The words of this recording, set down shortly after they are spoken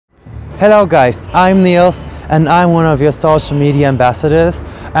Hello guys, I'm Nils and I'm one of your social media ambassadors,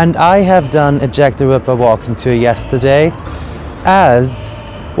 and I have done a Jack the Ripper walking tour yesterday, as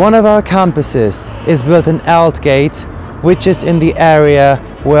one of our campuses is built in Aldgate, which is in the area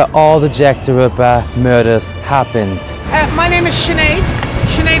where all the Jack the Ripper murders happened. My name is Sinead.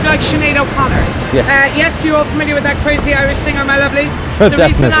 Sinead like Sinead O'Connor. Yes. Yes, you're all familiar with that crazy Irish singer, my lovelies. The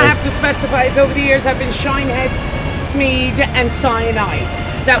reason I have to specify is over the years I've been Shinehead, Smeed and Cyanide.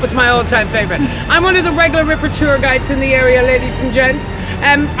 That was my all-time favourite. I'm one of the regular Ripper tour guides in the area, ladies and gents.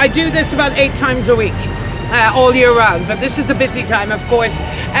 I do this about 8 times a week, all year round, but this is the busy time, of course.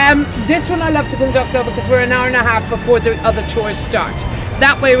 This one I love to conduct though, because we're an hour and a half before the other tours start.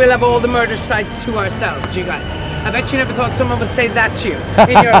 That way we'll have all the murder sites to ourselves, you guys. I bet you never thought someone would say that to you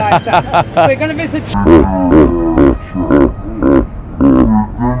in your lifetime. We're going to visit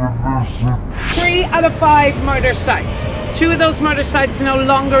 3 out of 5 murder sites. 2 of those murder sites no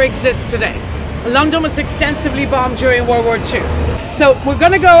longer exist today. London was extensively bombed during World War II. So we're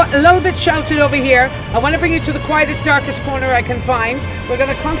going to go a little bit sheltered over here. I want to bring you to the quietest, darkest corner I can find. We're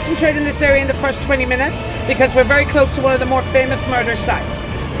going to concentrate in this area in the first 20 minutes because we're very close to one of the more famous murder sites.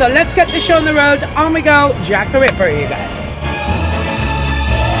 So let's get the show on the road. On we go. Jack the Ripper, you guys.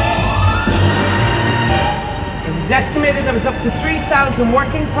 It was estimated there was up to 3,000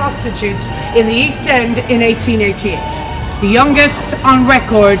 working prostitutes in the East End in 1888. The youngest on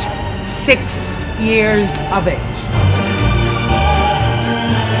record, 6 years of age.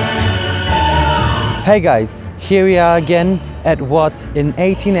 Hey guys, here we are again at what in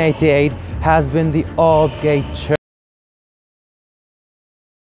 1888 has been the Aldgate Church.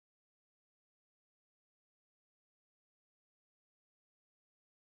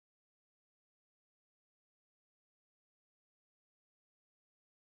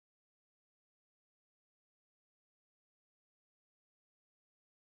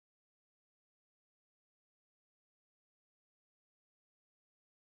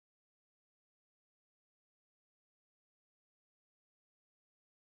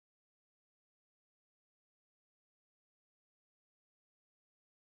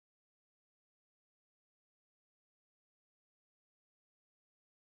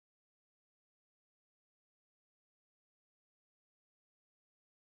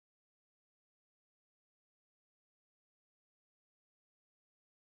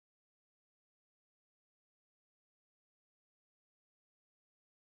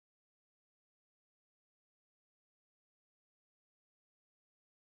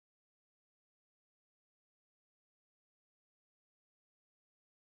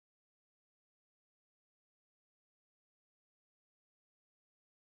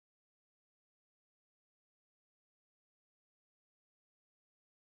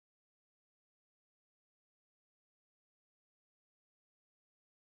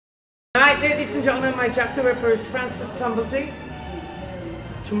 Alright, ladies and gentlemen, my Jack the Ripper is Francis Tumblety.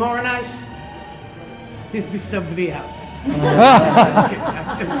 Tomorrow night, it'll be somebody else.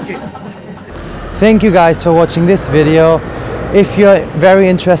 I'm just kidding. Thank you guys for watching this video. If you're very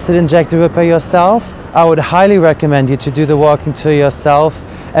interested in Jack the Ripper yourself, I would highly recommend you to do the walking tour yourself,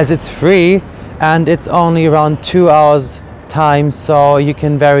 as it's free and it's only around 2 hours time, so you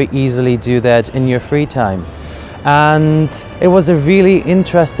can very easily do that in your free time. And it was a really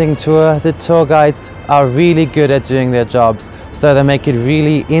interesting tour. The tour guides are really good at doing their jobs, so they make it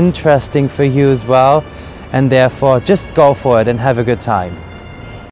really interesting for you as well, and therefore just go for it and have a good time.